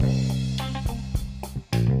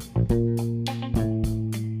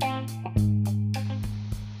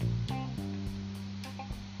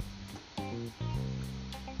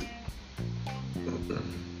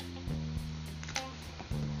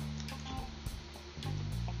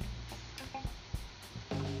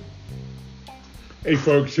Hey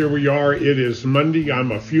folks, here we are. It is Monday.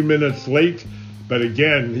 I'm a few minutes late, but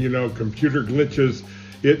again, computer glitches.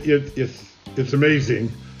 It's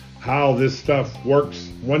amazing how this stuff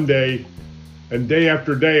works one day and day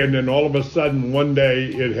after day, and then all of a sudden one day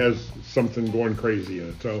it has something going crazy in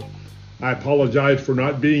it. So I apologize for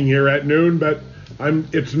not being here at noon, but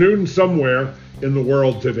it's noon somewhere in the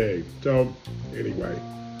world today. So anyway,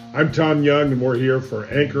 I'm Tom Young, and we're here for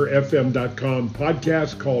AnchorFM.com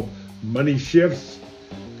podcast called Money Shifts,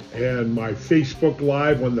 and my Facebook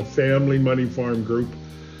Live on the Family Money Farm group.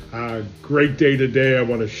 Great day today. I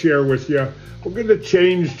want to share with you. We're going to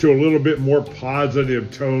change to a little bit more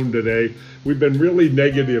positive tone today. We've been really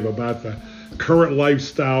negative about the current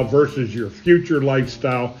lifestyle versus your future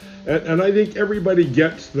lifestyle. And I think everybody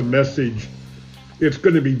gets the message. It's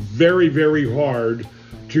going to be very, very hard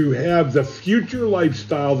to have the future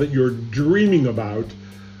lifestyle that you're dreaming about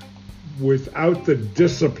without the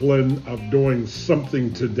discipline of doing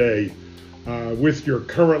something today with your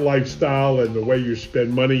current lifestyle and the way you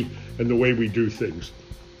spend money and the way we do things.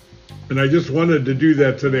 And I just wanted to do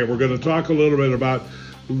that today. We're going to talk a little bit about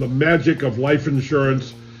the magic of life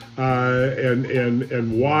insurance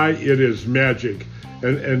and why it is magic.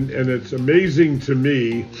 And it's amazing to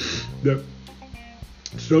me that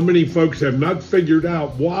so many folks have not figured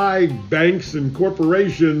out why banks and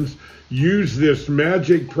corporations use this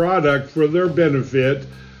magic product for their benefit,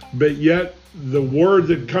 but yet the word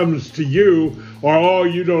that comes to you are, oh,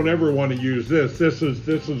 you don't ever want to use this. This is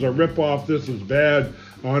a ripoff. This is bad,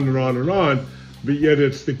 on and on and on. But yet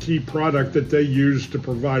it's the key product that they use to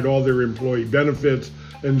provide all their employee benefits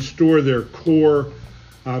and store their core,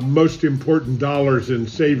 most important dollars in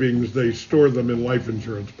savings. They store them in life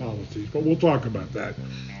insurance policies. But we'll talk about that.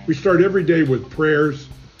 We start every day with prayers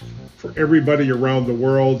for everybody around the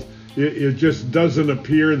world. It just doesn't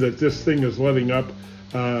appear that this thing is letting up.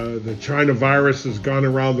 The China virus has gone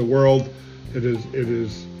around the world. It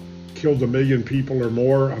has killed 1 million people or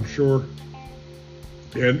more, I'm sure.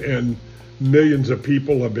 And millions of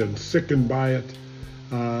people have been sickened by it.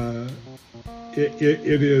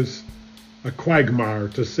 It is a quagmire,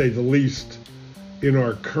 to say the least, in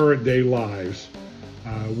our current day lives.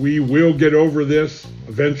 We will get over this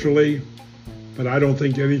eventually, but I don't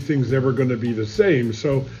think anything's ever going to be the same.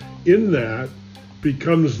 So in that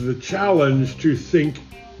becomes the challenge to think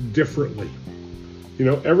differently.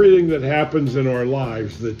 Everything that happens in our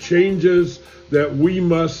lives, the changes that we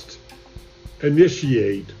must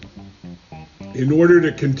initiate in order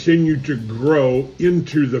to continue to grow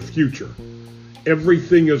into the future.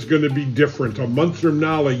 Everything is going to be different a month from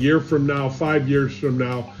now, a year from now, 5 years from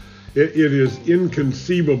now. It is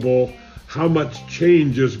inconceivable how much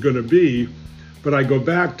change is going to be. But I go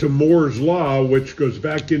back to Moore's Law, which goes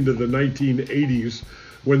back into the 1980s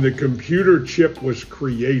when the computer chip was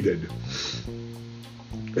created.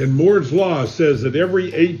 And Moore's Law says that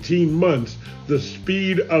every 18 months, the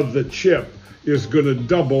speed of the chip is going to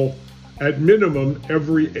double at minimum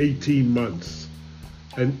every 18 months.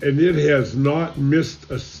 And it has not missed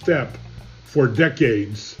a step for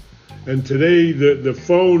decades. And today, the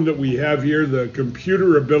phone that we have here, the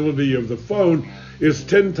computer ability of the phone, is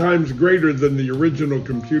 10 times greater than the original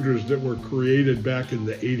computers that were created back in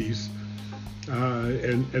the 80s.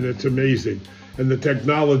 And it's amazing. And the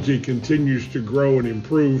technology continues to grow and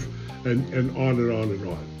improve and on and on and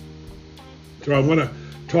on. So I want to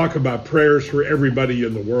talk about prayers for everybody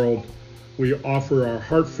in the world. We offer our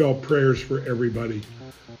heartfelt prayers for everybody,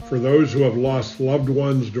 for those who have lost loved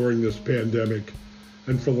ones during this pandemic,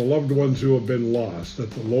 and for the loved ones who have been lost,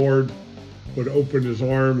 that the Lord would open his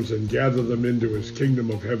arms and gather them into his kingdom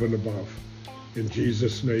of heaven above. In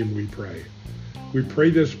Jesus' name we pray. We pray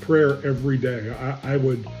this prayer every day. I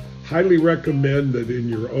would highly recommend that in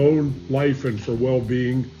your own life and for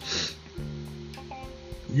well-being,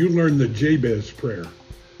 you learn the Jabez prayer.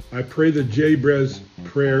 I pray the Jabez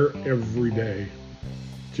prayer every day.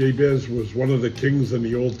 Jabez was one of the kings in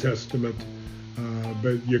the Old Testament,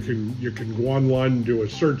 but you can go online and do a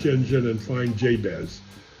search engine and find Jabez.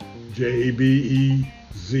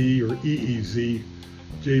 J-A-B-E-Z or E-E-Z,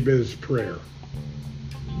 Jabez prayer.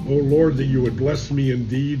 O Lord, that you would bless me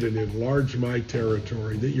indeed and enlarge my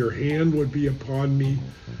territory, that your hand would be upon me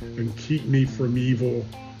and keep me from evil,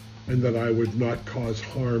 and that I would not cause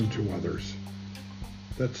harm to others.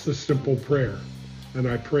 That's the simple prayer, and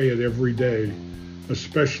I pray it every day,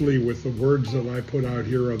 especially with the words that I put out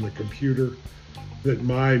here on the computer, that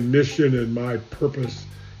my mission and my purpose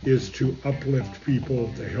is to uplift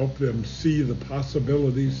people, to help them see the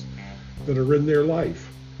possibilities that are in their life.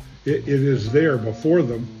 It is there before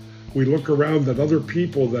them. We look around at other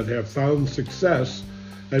people that have found success,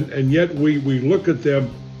 and yet we look at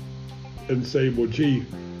them and say, well, gee,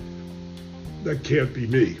 that can't be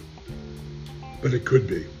me, but it could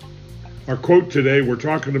be. Our quote today, we're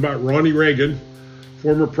talking about Ronnie Reagan,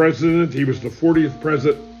 former president. He was the 40th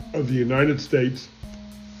president of the United States.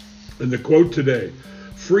 And the quote today,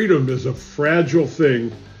 freedom is a fragile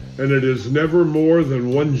thing, and it is never more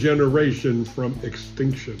than one generation from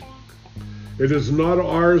extinction. It is not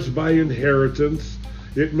ours by inheritance.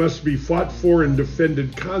 It must be fought for and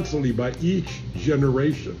defended constantly by each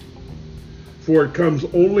generation. For it comes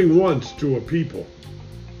only once to a people.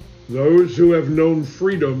 Those who have known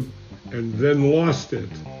freedom and then lost it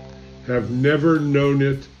have never known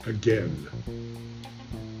it again.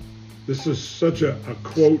 This is such a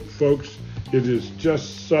quote, folks. It is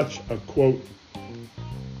just such a quote.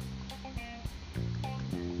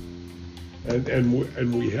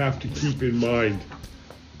 And we have to keep in mind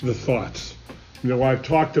the thoughts. You know, I've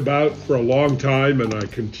talked about for a long time, and I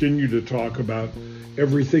continue to talk about,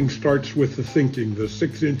 everything starts with the thinking, the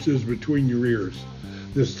 6 inches between your ears,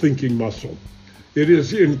 this thinking muscle. It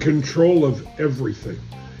is in control of everything.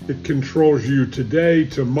 It controls you today,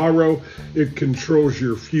 tomorrow. It controls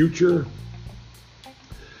your future.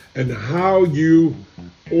 And how you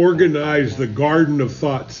organize the garden of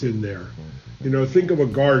thoughts in there. You know, think of a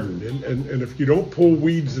garden. And if you don't pull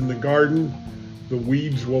weeds in the garden, the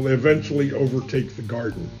weeds will eventually overtake the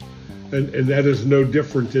garden. And that is no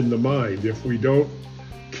different in the mind. If we don't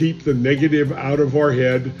keep the negative out of our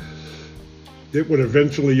head, it would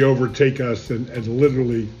eventually overtake us and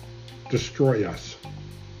literally destroy us.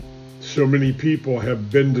 So many people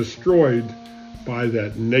have been destroyed by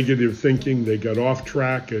that negative thinking. They got off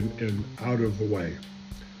track and out of the way.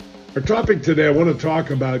 Our topic today, I want to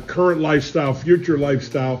talk about current lifestyle, future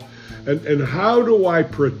lifestyle, and how do I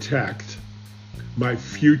protect my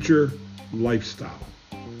future lifestyle?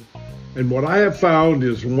 And what I have found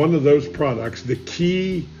is one of those products, the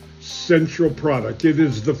key central product, it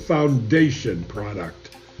is the foundation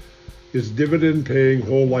product, is dividend-paying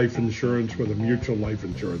whole life insurance with a mutual life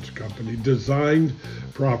insurance company designed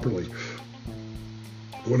properly.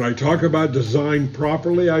 When I talk about designed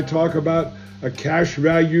properly, I talk about a cash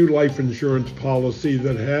value life insurance policy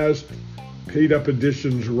that has paid up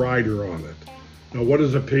additions rider on it. Now, what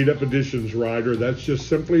is a paid up additions rider? That's just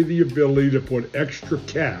simply the ability to put extra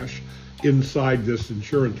cash inside this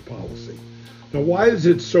insurance policy. Now, why is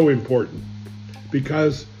it so important?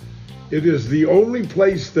 Because it is the only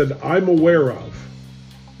place that I'm aware of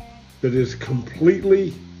that is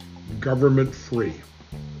completely government free.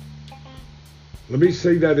 Let me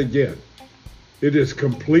say that again. It is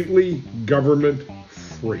completely government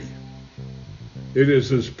free. It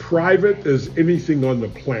is as private as anything on the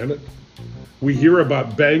planet. We hear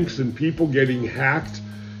about banks and people getting hacked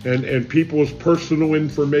and people's personal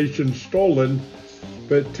information stolen.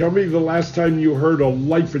 But tell me the last time you heard a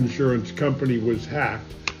life insurance company was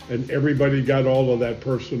hacked and everybody got all of that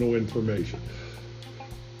personal information.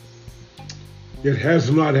 It has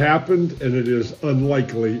not happened, and it is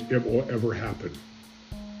unlikely it will ever happen.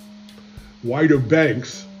 Why do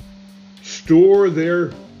banks store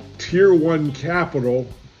their tier 1 capital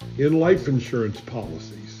in life insurance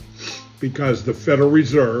policies? Because the Federal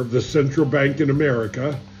Reserve, the central bank in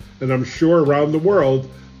America, and I'm sure around the world,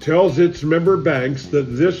 tells its member banks that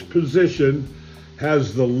this position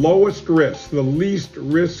has the lowest risk, the least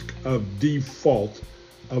risk of default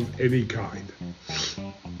of any kind.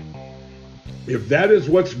 If that is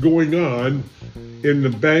what's going on in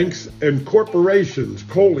the banks and corporations,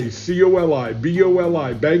 COLI, C-O-L-I,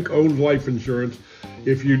 B-O-L-I, bank-owned life insurance,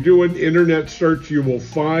 if you do an internet search, you will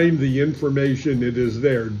find the information. It is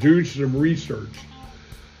there. Do some research.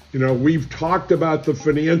 You know, we've talked about the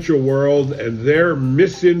financial world and their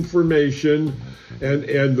misinformation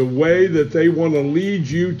and the way that they want to lead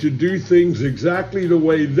you to do things exactly the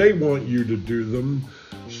way they want you to do them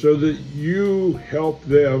so that you help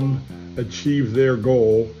them achieve their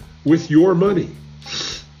goal with your money.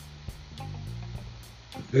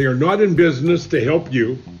 They are not in business to help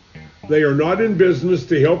you. They are not in business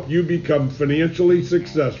to help you become financially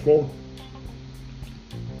successful.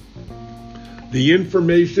 The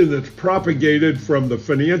information that's propagated from the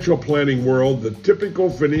financial planning world, the typical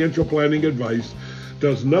financial planning advice,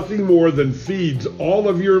 does nothing more than feeds all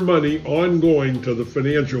of your money ongoing to the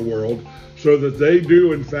financial world so that they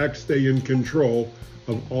do, in fact, stay in control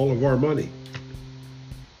of all of our money.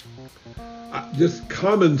 Just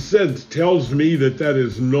common sense tells me that that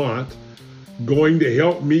is not going to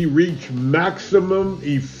help me reach maximum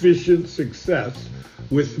efficient success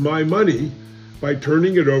with my money by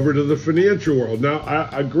turning it over to the financial world.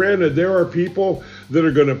 Now, granted, there are people that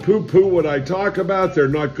are going to poo-poo what I talk about. They're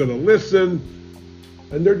not going to listen.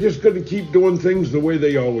 And they're just going to keep doing things the way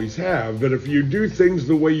they always have. But if you do things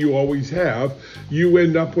the way you always have, you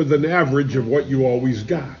end up with an average of what you always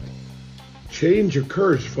got. Change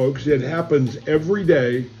occurs, folks. It happens every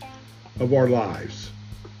day of our lives.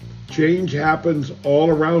 Change happens all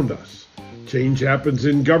around us. Change happens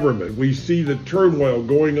in government. We see the turmoil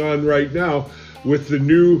going on right now with the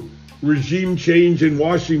new regime change in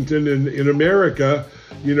Washington and in America.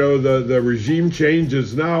 You know, the regime change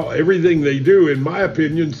is now, everything they do, in my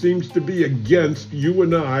opinion, seems to be against you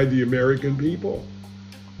and I, the American people.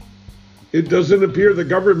 It doesn't appear the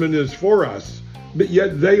government is for us, but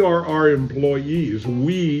yet they are our employees.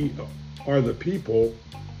 We are the people.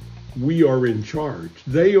 We are in charge.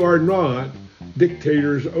 They are not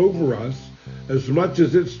dictators over us, as much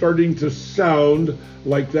as it's starting to sound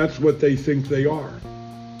like that's what they think they are.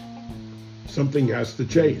 Something has to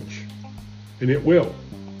change, and it will.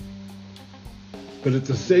 But at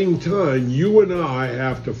the same time, you and I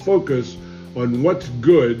have to focus on what's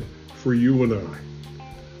good for you and I.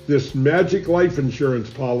 This magic life insurance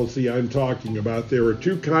policy I'm talking about, there are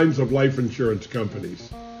two kinds of life insurance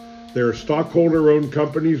companies. There are stockholder-owned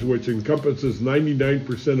companies, which encompasses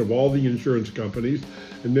 99% of all the insurance companies,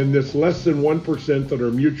 and then this less than 1% that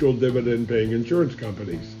are mutual dividend-paying insurance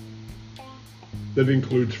companies. That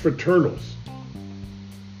includes fraternals.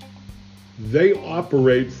 They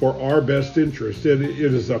operate for our best interest. It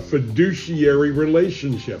is a fiduciary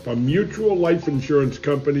relationship. A mutual life insurance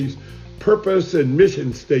company's purpose and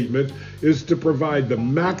mission statement is to provide the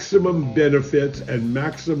maximum benefits and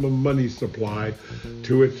maximum money supply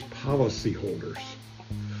to its policyholders.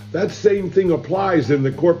 That same thing applies in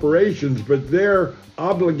the corporations, but their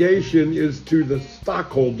obligation is to the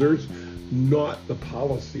stockholders, not the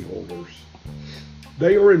policyholders.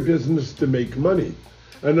 They are in business to make money.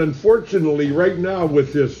 And unfortunately, right now,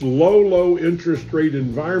 with this low interest rate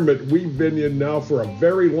environment we've been in now for a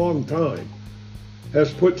very long time,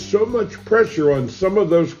 has put so much pressure on some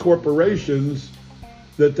of those corporations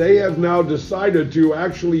that they have now decided to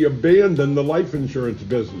actually abandon the life insurance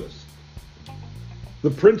business.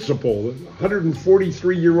 The principal,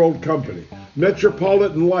 143-year-old company,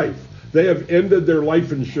 Metropolitan Life, they have ended their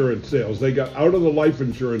life insurance sales. They got out of the life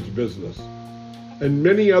insurance business. And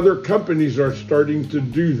many other companies are starting to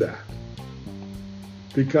do that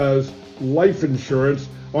because life insurance,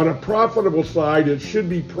 on a profitable side, it should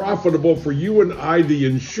be profitable for you and I, the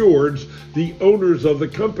insureds, the owners of the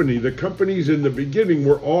company. The companies in the beginning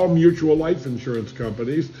were all mutual life insurance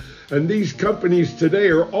companies, and these companies today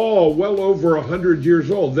are all well over 100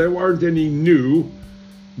 years old. There aren't any new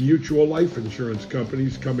mutual life insurance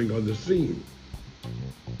companies coming on the scene.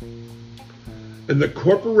 And the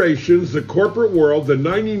corporations, the corporate world, the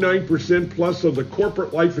 99% plus of the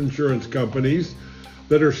corporate life insurance companies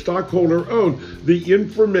that are stockholder owned, the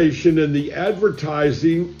information and the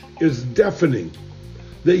advertising is deafening.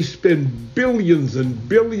 They spend billions and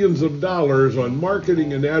billions of dollars on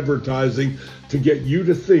marketing and advertising to get you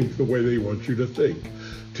to think the way they want you to think,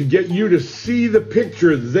 to get you to see the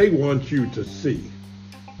picture they want you to see,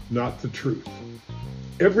 not the truth.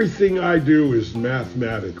 Everything I do is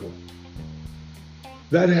mathematical.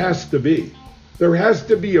 That has to be. There has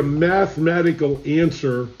to be a mathematical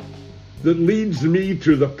answer that leads me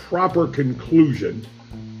to the proper conclusion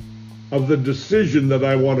of the decision that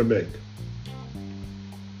I want to make.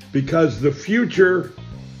 Because the future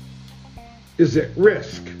is at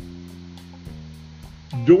risk.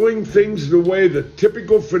 Doing things the way the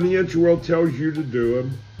typical financial world tells you to do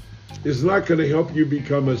them is not going to help you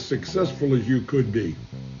become as successful as you could be.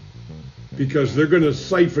 Because they're going to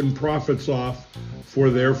siphon profits off for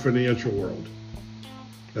their financial world.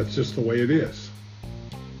 That's just the way it is.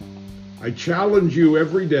 I challenge you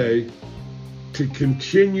every day to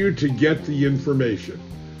continue to get the information.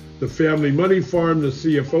 The Family Money Farm, the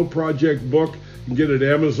CFO Project book, you can get it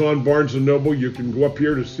at Amazon, Barnes & Noble. You can go up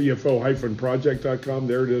here to cfo-project.com.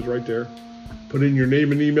 There it is right there. Put in your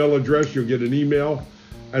name and email address. You'll get an email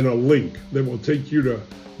and a link that will take you to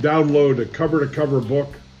download a cover-to-cover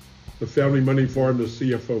book, The Family Money Farm, the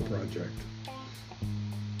CFO Project.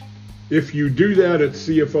 If you do that at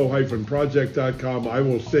cfo-project.com, I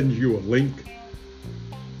will send you a link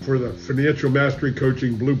for the Financial Mastery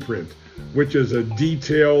Coaching Blueprint, which is a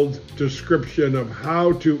detailed description of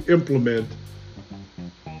how to implement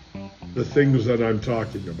the things that I'm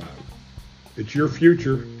talking about. It's your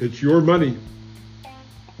future. It's your money.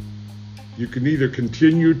 You can either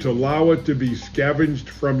continue to allow it to be scavenged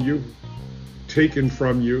from you, taken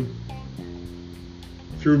from you,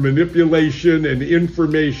 through manipulation and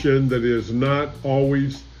information that is not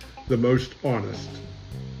always the most honest.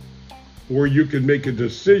 Or you can make a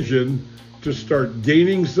decision to start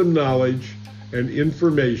gaining some knowledge and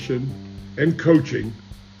information and coaching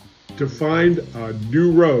to find a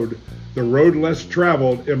new road, the road less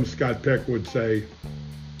traveled, M. Scott Peck would say,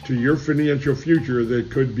 to your financial future that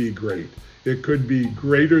could be great. It could be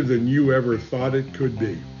greater than you ever thought it could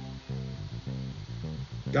be.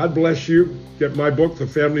 God bless you. Get my book, The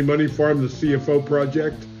Family Money Farm, The CFO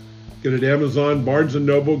Project. Get it at Amazon, Barnes &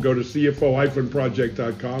 Noble. Go to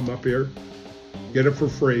CFO-project.com up here. Get it for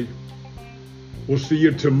free. We'll see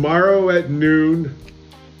you tomorrow at noon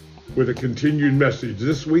with a continued message.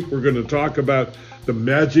 This week we're going to talk about the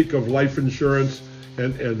magic of life insurance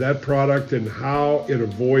and that product and how it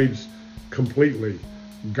avoids completely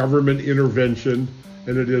government intervention,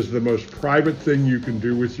 and it is the most private thing you can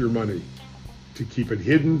do with your money, to keep it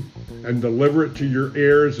hidden and deliver it to your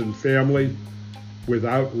heirs and family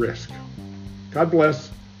without risk. God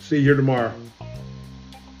bless. See you here tomorrow.